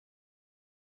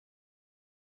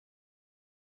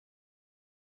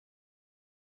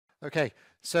Okay,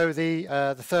 so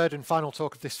the third and final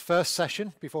talk of this first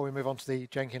session, before we move on to the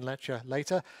Jenkin lecture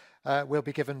later, will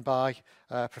be given by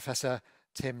Professor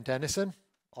Tim Denison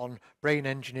on brain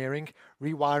engineering,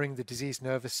 rewiring the diseased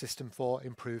nervous system for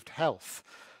improved health.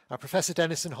 Professor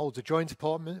Denison holds a joint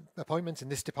appointment in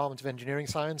this Department of Engineering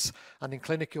Science and in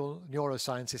clinical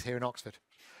neurosciences here in Oxford,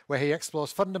 where he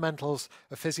explores fundamentals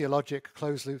of physiologic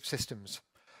closed-loop systems.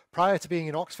 Prior to being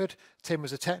in Oxford, Tim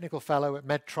was a technical fellow at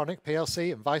Medtronic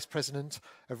plc and vice president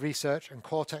of research and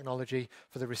core technology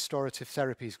for the Restorative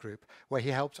Therapies Group, where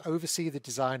he helped oversee the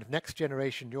design of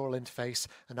next-generation neural interface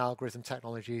and algorithm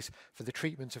technologies for the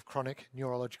treatment of chronic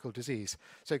neurological disease.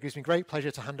 So it gives me great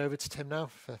pleasure to hand over to Tim now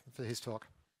for his talk.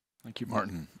 Thank you,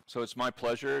 Martin. So it's my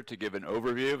pleasure to give an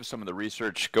overview of some of the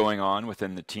research going on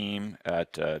within the team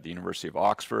at the University of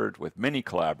Oxford with many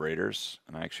collaborators,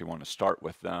 and I actually want to start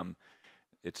with them.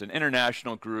 It's an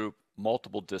international group,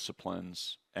 multiple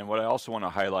disciplines, and what I also want to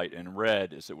highlight in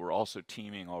red is that we're also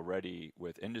teaming already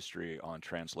with industry on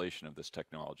translation of this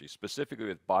technology. Specifically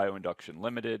with Bioinduction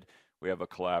Limited, we have a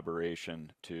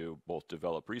collaboration to both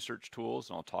develop research tools,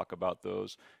 and I'll talk about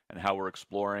those, and how we're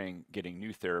exploring getting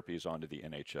new therapies onto the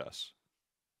NHS.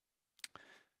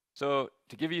 So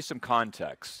to give you some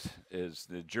context, is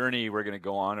the journey we're going to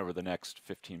go on over the next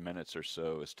 15 minutes or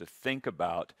so is to think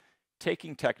about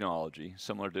taking technology,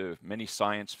 similar to many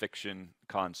science fiction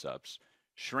concepts,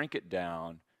 shrink it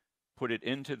down, put it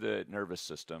into the nervous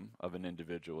system of an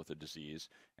individual with a disease,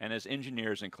 and as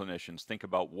engineers and clinicians, think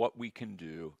about what we can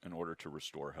do in order to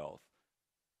restore health.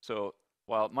 So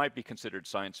while it might be considered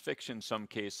science fiction in some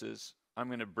cases, I'm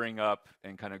going to bring up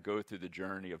and kind of go through the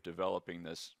journey of developing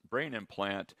this brain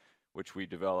implant, which we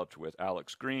developed with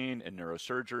Alex Green in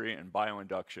neurosurgery and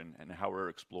bioinduction, and how we're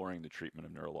exploring the treatment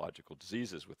of neurological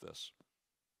diseases with this.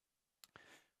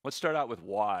 Let's start out with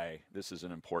why this is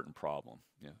an important problem.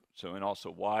 And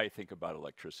also why think about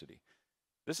electricity.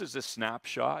 This is a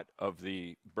snapshot of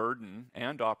the burden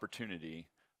and opportunity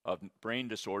of brain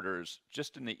disorders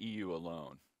just in the EU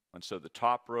alone. And so the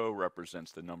top row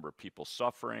represents the number of people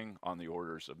suffering on the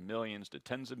orders of millions to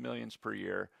tens of millions per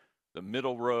year. The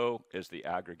middle row is the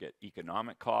aggregate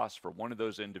economic cost for one of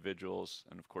those individuals,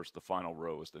 and of course the final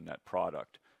row is the net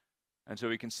product. And so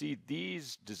we can see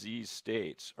these disease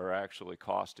states are actually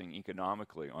costing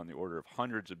economically on the order of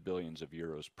hundreds of billions of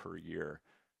euros per year,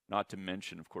 not to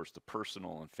mention, of course, the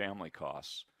personal and family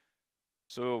costs.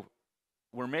 So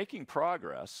we're making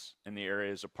progress in the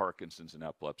areas of Parkinson's and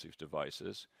epilepsy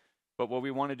devices, but what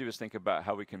we want to do is think about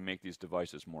how we can make these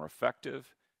devices more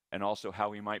effective, and also how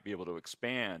we might be able to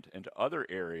expand into other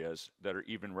areas that are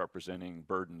even representing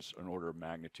burdens an order of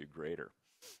magnitude greater.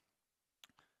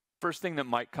 First thing that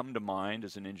might come to mind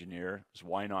as an engineer is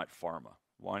why not pharma?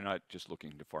 Why not just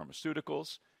looking to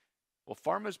pharmaceuticals? Well,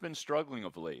 pharma's been struggling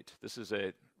of late. This is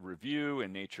a review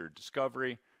in Nature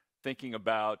Discovery, thinking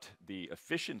about the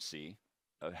efficiency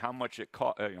of how much it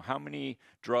how many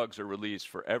drugs are released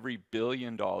for every $1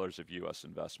 billion of US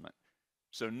investment.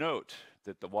 So note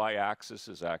that the y-axis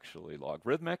is actually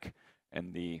logarithmic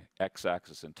and the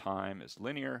x-axis in time is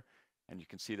linear, and you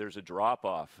can see there's a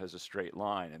drop-off as a straight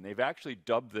line, and they've actually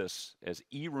dubbed this as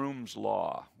Eroom's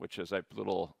law, which, as a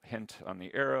little hint on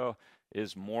the arrow,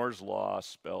 is Moore's law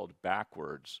spelled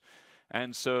backwards.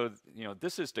 And so,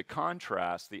 this is to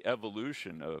contrast the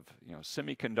evolution of,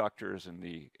 semiconductors and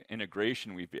the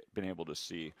integration we've been able to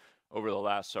see over the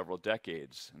last several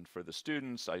decades. And for the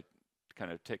students, I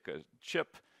kind of take a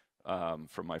chip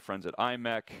from my friends at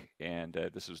IMEC, and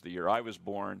this is the year I was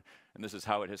born, and this is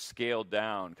how it has scaled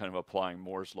down, kind of applying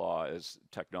Moore's law as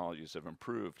technologies have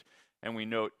improved. And we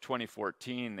note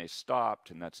 2014 they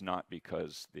stopped, and that's not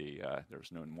because there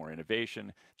was no more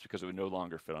innovation, it's because it would no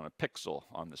longer fit on a pixel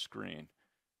on the screen.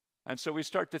 And so we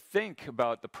start to think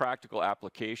about the practical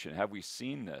application. Have we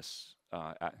seen this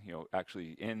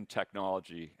actually in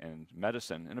technology and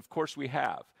medicine? And of course we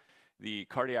have. The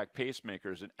cardiac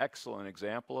pacemaker is an excellent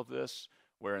example of this,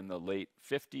 where in the late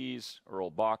 50s, Earl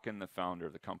Bakken, the founder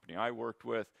of the company I worked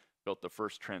with, built the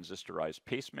first transistorized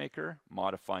pacemaker,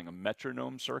 modifying a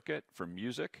metronome circuit for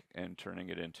music and turning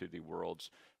it into the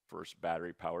world's first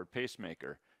battery-powered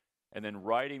pacemaker. And then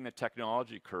riding the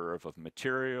technology curve of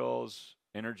materials,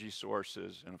 energy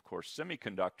sources, and of course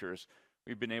semiconductors,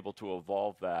 we've been able to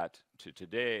evolve that to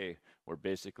today, where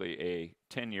basically a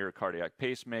 10-year cardiac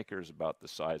pacemaker is about the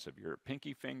size of your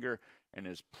pinky finger and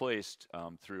is placed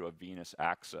through a venous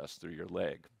access through your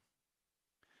leg.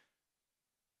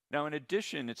 Now, in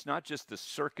addition, it's not just the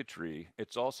circuitry,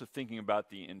 it's also thinking about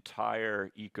the entire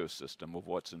ecosystem of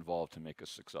what's involved to make a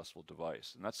successful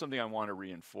device. And that's something I want to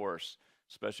reinforce,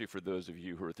 especially for those of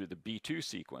you who are through the B2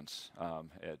 sequence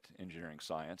at engineering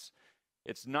science,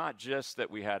 it's not just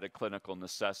that we had a clinical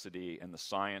necessity and the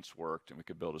science worked and we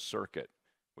could build a circuit.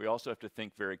 We also have to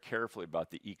think very carefully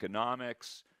about the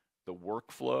economics, the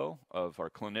workflow of our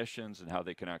clinicians and how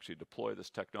they can actually deploy this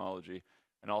technology,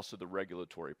 and also the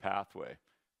regulatory pathway.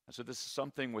 And so this is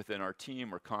something within our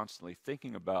team we're constantly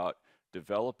thinking about,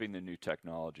 developing the new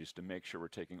technologies to make sure we're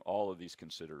taking all of these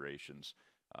considerations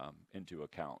into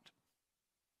account.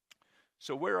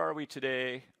 So where are we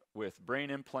today with brain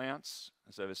implants?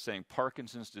 As I was saying,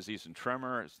 Parkinson's disease and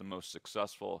tremor is the most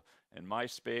successful in my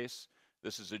space.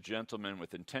 This is a gentleman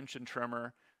with intention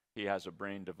tremor. He has a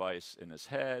brain device in his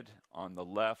head. On the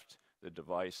left, the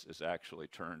device is actually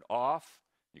turned off.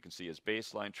 You can see his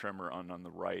baseline tremor, and on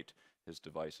the right, his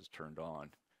device is turned on.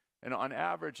 And on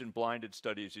average, in blinded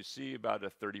studies, you see about a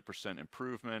 30%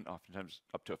 improvement, oftentimes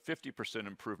up to a 50%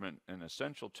 improvement in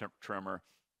essential tremor.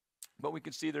 But we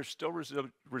can see there's still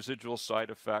residual side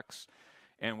effects,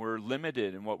 and we're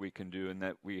limited in what we can do in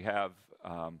that we have,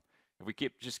 if we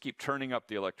just keep turning up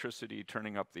the electricity,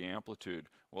 turning up the amplitude,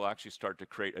 we'll actually start to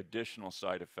create additional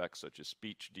side effects such as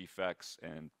speech defects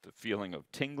and the feeling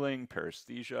of tingling,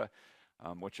 paresthesia,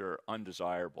 which are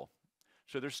undesirable.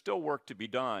 So there's still work to be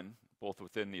done, both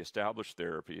within the established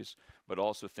therapies, but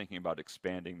also thinking about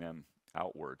expanding them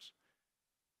outwards.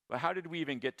 But how did we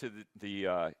even get to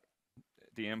the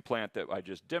implant that I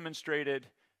just demonstrated?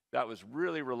 That was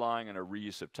really relying on a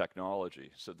reuse of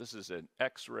technology. So this is an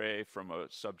X-ray from a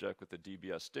subject with a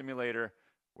DBS stimulator,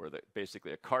 where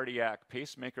basically a cardiac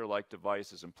pacemaker-like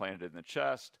device is implanted in the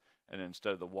chest, and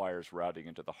instead of the wires routing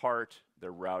into the heart,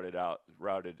 they're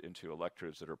routed into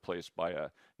electrodes that are placed by a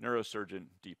neurosurgeon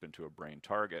deep into a brain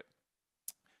target.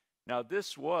 Now,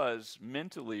 this was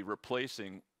mentally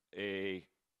replacing a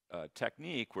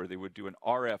technique where they would do an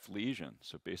RF lesion,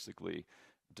 so basically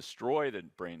destroy the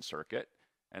brain circuit.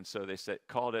 And so they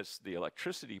called it the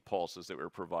electricity pulses that we're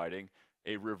providing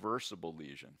a reversible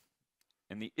lesion.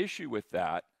 And the issue with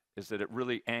that is that it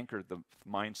really anchored the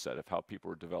mindset of how people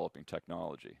were developing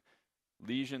technology.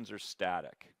 Lesions are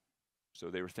static. So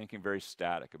they were thinking very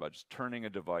static about just turning a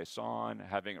device on,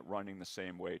 having it running the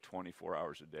same way 24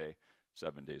 hours a day,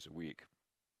 7 days a week.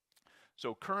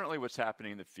 So currently what's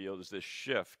happening in the field is this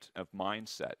shift of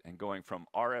mindset and going from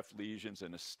RF lesions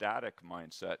and a static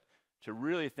mindset to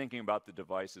really thinking about the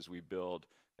devices we build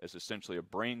as essentially a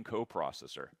brain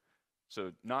coprocessor.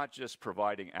 So not just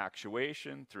providing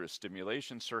actuation through a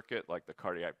stimulation circuit like the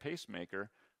cardiac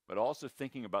pacemaker, but also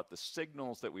thinking about the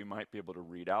signals that we might be able to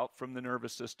read out from the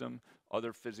nervous system,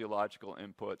 other physiological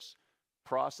inputs,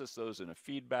 process those in a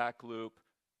feedback loop,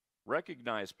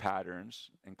 recognize patterns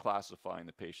and classifying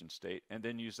the patient state, and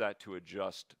then use that to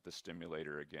adjust the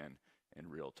stimulator again in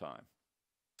real time.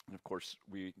 And of course,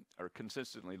 we are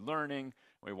consistently learning.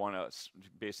 We want to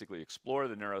basically explore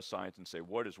the neuroscience and say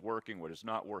what is working, what is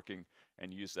not working,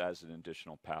 and use that as an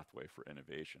additional pathway for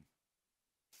innovation.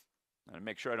 And to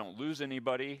make sure I don't lose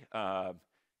anybody,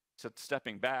 so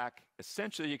stepping back,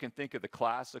 essentially you can think of the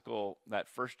classical, that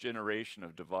first generation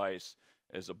of device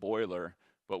as a boiler,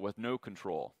 but with no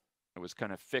control. It was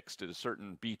kind of fixed at a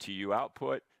certain BTU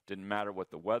output, didn't matter what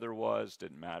the weather was,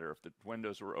 didn't matter if the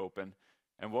windows were open.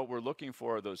 And what we're looking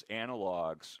for are those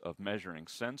analogs of measuring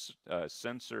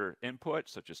sensor input,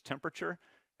 such as temperature,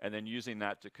 and then using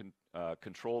that to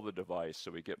control the device so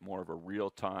we get more of a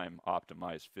real-time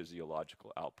optimized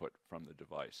physiological output from the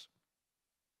device.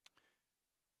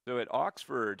 So at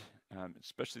Oxford,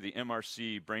 especially the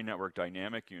MRC Brain Network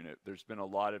Dynamic Unit, there's been a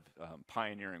lot of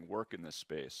pioneering work in this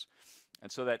space.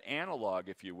 And so that analog,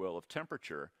 if you will, of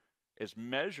temperature is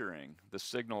measuring the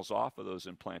signals off of those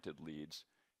implanted leads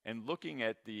and looking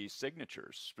at the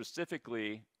signatures,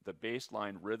 specifically the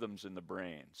baseline rhythms in the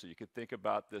brain. So you could think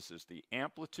about this as the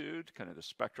amplitude, kind of the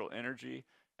spectral energy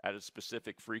at a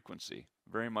specific frequency,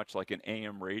 very much like an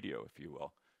AM radio, if you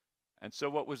will. And so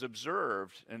what was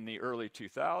observed in the early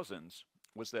 2000s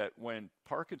was that when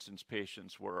Parkinson's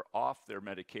patients were off their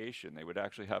medication, they would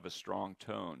actually have a strong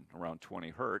tone around 20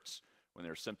 hertz when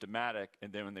they're symptomatic,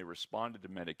 and then when they responded to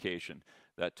medication,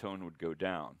 that tone would go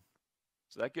down.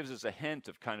 So that gives us a hint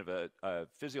of kind of a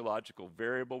physiological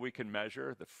variable we can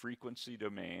measure, the frequency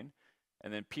domain.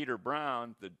 And then Peter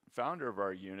Brown, the founder of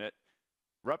our unit,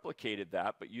 replicated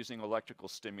that, but using electrical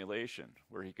stimulation,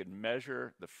 where he could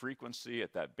measure the frequency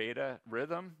at that beta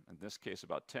rhythm, in this case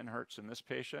about 10 hertz in this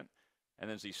patient. And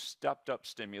then as he stepped up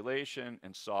stimulation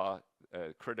and saw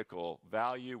a critical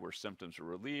value where symptoms were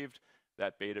relieved,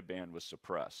 that beta band was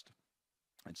suppressed.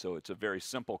 And so it's a very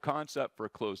simple concept for a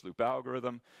closed loop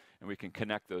algorithm, and we can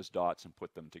connect those dots and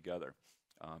put them together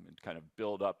and kind of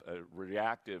build up a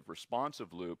reactive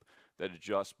responsive loop that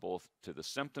adjust both to the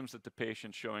symptoms that the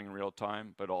patient's showing in real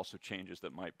time, but also changes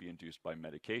that might be induced by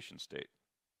medication state.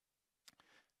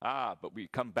 But we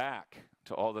come back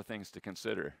to all the things to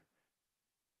consider.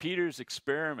 Peter's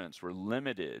experiments were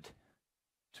limited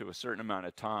to a certain amount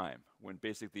of time when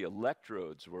basically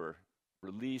electrodes were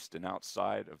released and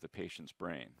outside of the patient's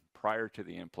brain prior to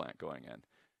the implant going in.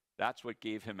 That's what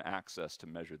gave him access to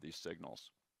measure these signals.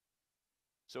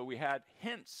 So we had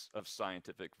hints of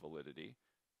scientific validity,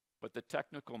 but the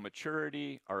technical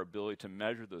maturity, our ability to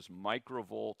measure those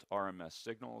microvolt RMS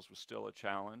signals was still a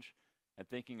challenge. And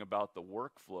thinking about the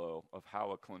workflow of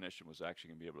how a clinician was actually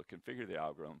going to be able to configure the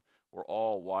algorithm were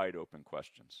all wide open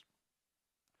questions.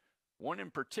 One in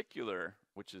particular,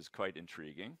 which is quite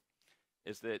intriguing,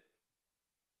 is that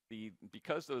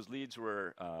because those leads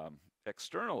were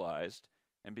externalized,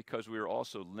 and because we were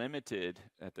also limited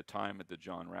at the time at the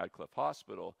John Radcliffe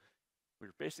Hospital, we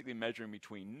were basically measuring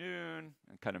between noon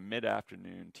and kind of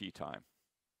mid-afternoon tea time.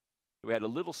 We had a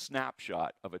little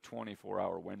snapshot of a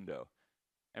 24-hour window.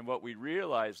 And what we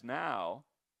realize now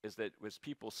is that as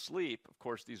people sleep, of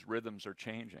course, these rhythms are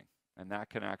changing, and that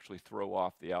can actually throw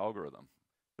off the algorithm.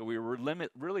 So we were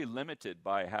really limited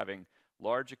by having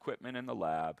large equipment in the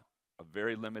lab, a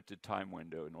very limited time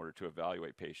window in order to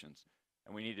evaluate patients,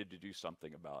 and we needed to do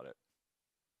something about it.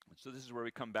 And so this is where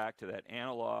we come back to that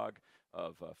analog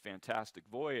of a Fantastic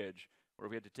Voyage, where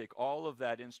we had to take all of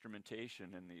that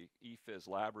instrumentation in the EPHIS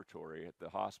laboratory at the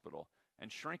hospital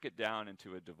and shrink it down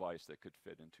into a device that could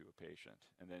fit into a patient,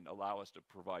 and then allow us to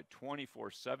provide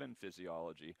 24/7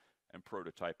 physiology and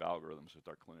prototype algorithms with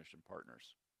our clinician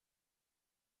partners.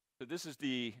 So this is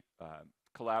the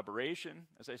collaboration.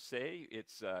 As I say,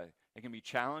 it can be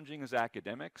challenging as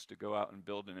academics to go out and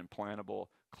build an implantable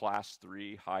class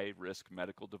 3 high-risk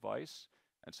medical device.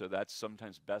 And so that's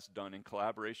sometimes best done in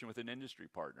collaboration with an industry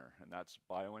partner, and that's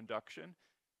bioinduction.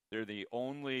 They're the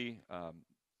only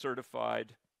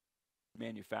certified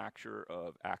manufacturer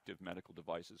of active medical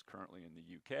devices currently in the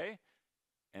UK.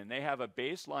 And they have a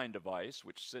baseline device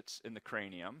which sits in the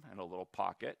cranium in a little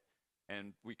pocket,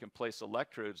 and we can place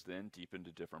electrodes then deep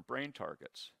into different brain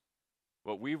targets.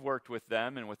 What we've worked with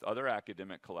them and with other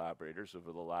academic collaborators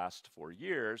over the last 4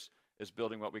 years is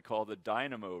building what we call the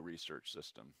DyNeuMo research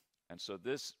system. And so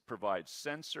this provides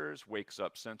sensors, wakes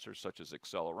up sensors such as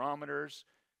accelerometers,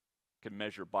 can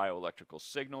measure bioelectrical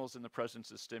signals in the presence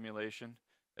of stimulation,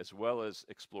 as well as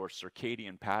explore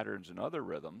circadian patterns and other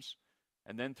rhythms.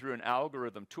 And then through an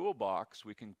algorithm toolbox,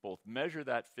 we can both measure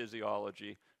that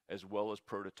physiology as well as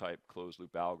prototype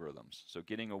closed-loop algorithms. So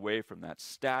getting away from that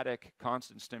static,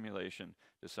 constant stimulation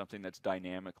to something that's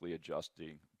dynamically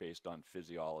adjusting based on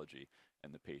physiology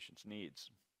and the patient's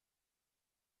needs.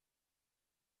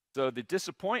 So the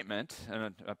disappointment,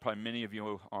 and probably many of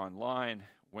you online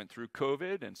went through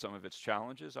COVID and some of its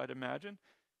challenges, I'd imagine.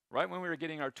 Right when we were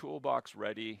getting our toolbox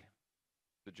ready,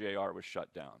 the JR was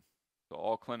shut down. So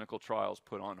all clinical trials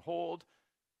put on hold.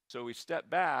 So we stepped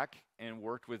back and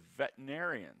worked with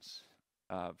veterinarians,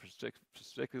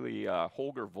 particularly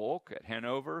Holger Volk at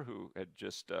Hanover, who had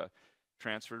just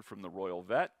transferred from the Royal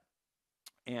Vet.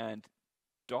 And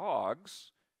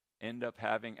dogs end up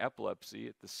having epilepsy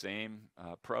at the same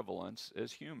prevalence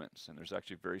as humans, and there's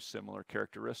actually very similar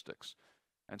characteristics.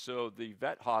 And so the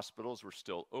vet hospitals were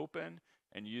still open,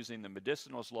 and using the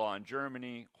medicinals law in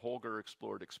Germany, Holger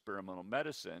explored experimental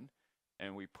medicine,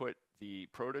 and we put the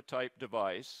prototype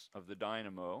device of the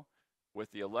DyNeuMo with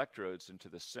the electrodes into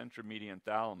the centromedian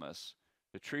thalamus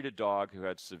to treat a dog who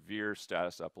had severe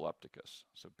status epilepticus.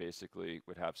 So basically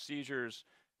would have seizures,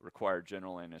 required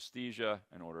general anesthesia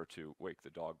in order to wake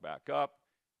the dog back up.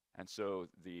 And so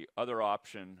the other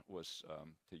option was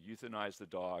to euthanize the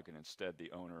dog, and instead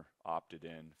the owner opted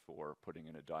in for putting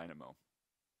in a DyNeuMo.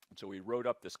 And so we wrote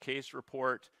up this case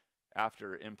report.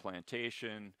 After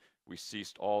implantation, we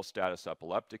ceased all status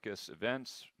epilepticus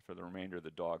events for the remainder of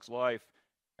the dog's life,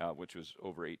 which was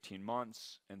over 18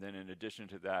 months. And then in addition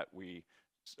to that, we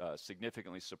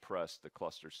significantly suppressed the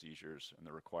cluster seizures and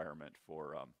the requirement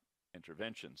for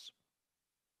interventions.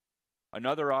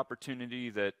 Another opportunity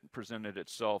that presented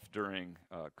itself during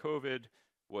COVID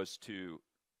was to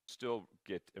still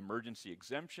get emergency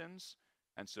exemptions.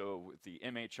 And so with the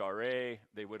MHRA,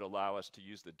 they would allow us to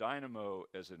use the DyNeuMo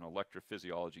as an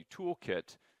electrophysiology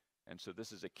toolkit. And so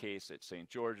this is a case at St.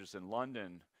 George's in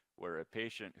London where a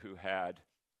patient who had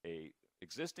a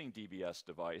existing DBS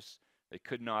device, they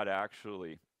could not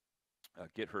actually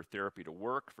get her therapy to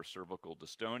work for cervical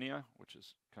dystonia, which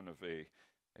is kind of a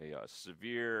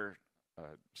severe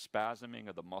spasming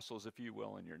of the muscles, if you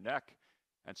will, in your neck.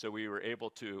 And so we were able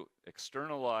to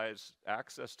externalize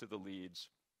access to the leads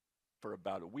for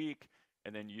about a week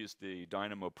and then used the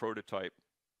DyNeuMo prototype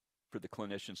for the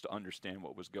clinicians to understand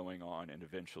what was going on and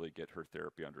eventually get her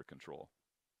therapy under control.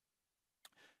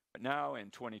 But now in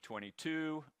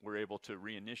 2022, we're able to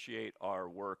reinitiate our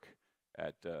work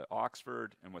at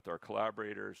Oxford and with our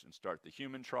collaborators and start the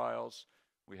human trials.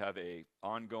 We have an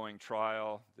ongoing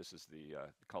trial. This is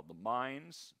called the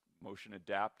MINDS, Motion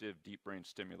Adaptive Deep Brain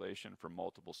Stimulation for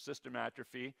Multiple System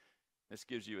Atrophy. This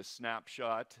gives you a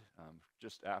snapshot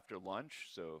just after lunch.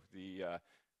 So the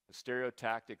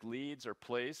stereotactic leads are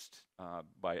placed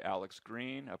by Alex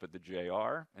Green up at the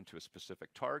JR into a specific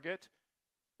target.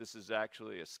 This is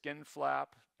actually a skin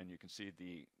flap, and you can see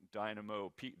the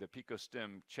DyNeuMo, the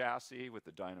Picostim chassis with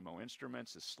the DyNeuMo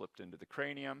instruments is slipped into the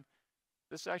cranium.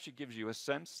 This actually gives you a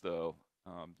sense, though,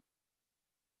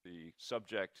 the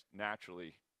subject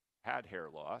naturally had hair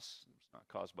loss. It's not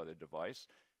caused by the device.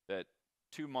 That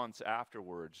 2 months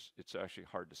afterwards, it's actually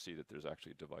hard to see that there's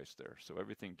actually a device there. So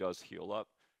everything does heal up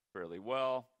fairly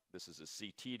well. This is a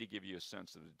CT to give you a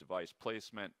sense of the device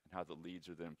placement and how the leads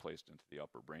are then placed into the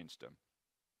upper brainstem.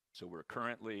 So we're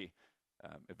currently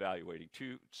evaluating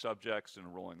 2 subjects and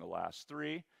enrolling the last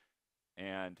 3.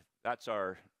 And that's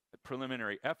our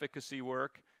preliminary efficacy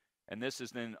work. And this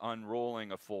is then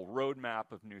unrolling a full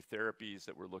roadmap of new therapies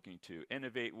that we're looking to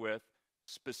innovate with,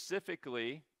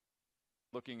 specifically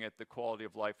looking at the quality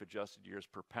of life adjusted years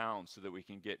per pound so that we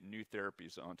can get new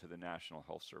therapies onto the National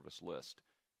Health Service list.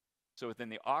 So within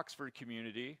the Oxford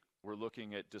community, we're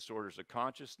looking at disorders of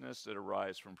consciousness that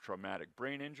arise from traumatic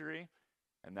brain injury,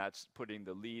 and that's putting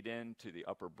the lead into the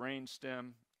upper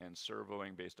brainstem and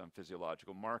servoing based on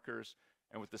physiological markers,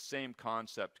 and with the same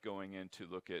concept going in to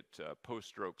look at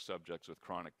post-stroke subjects with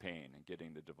chronic pain and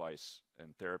getting the device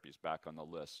and therapies back on the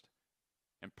list.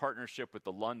 In partnership with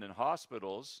the London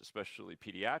hospitals, especially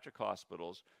pediatric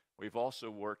hospitals, we've also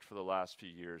worked for the last few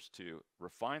years to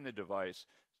refine the device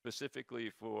specifically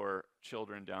for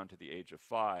children down to the age of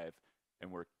 5,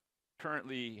 and we're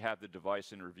currently have the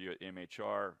device in review at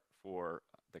MHR for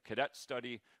the cadet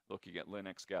study looking at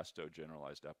Lennox-Gastaut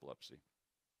generalized epilepsy.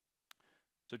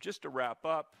 So just to wrap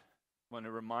up, I want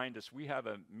to remind us we have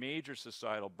a major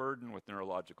societal burden with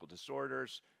neurological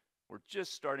disorders. We're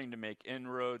just starting to make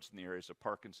inroads in the areas of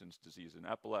Parkinson's disease and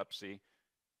epilepsy,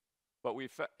 but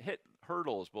we've hit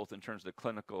hurdles both in terms of the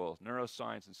clinical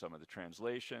neuroscience and some of the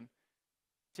translation,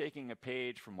 taking a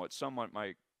page from what someone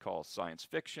might call science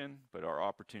fiction, but our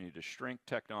opportunity to shrink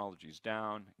technologies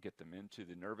down, get them into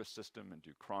the nervous system and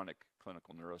do chronic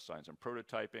clinical neuroscience and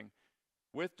prototyping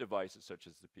with devices such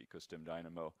as the Picostim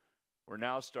DyNeuMo. We're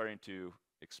now starting to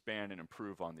expand and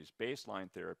improve on these baseline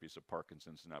therapies of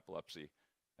Parkinson's and epilepsy,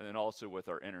 and then also with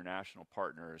our international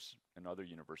partners and other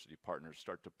university partners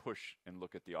start to push and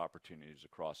look at the opportunities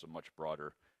across a much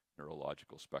broader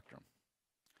neurological spectrum.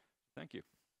 Thank you.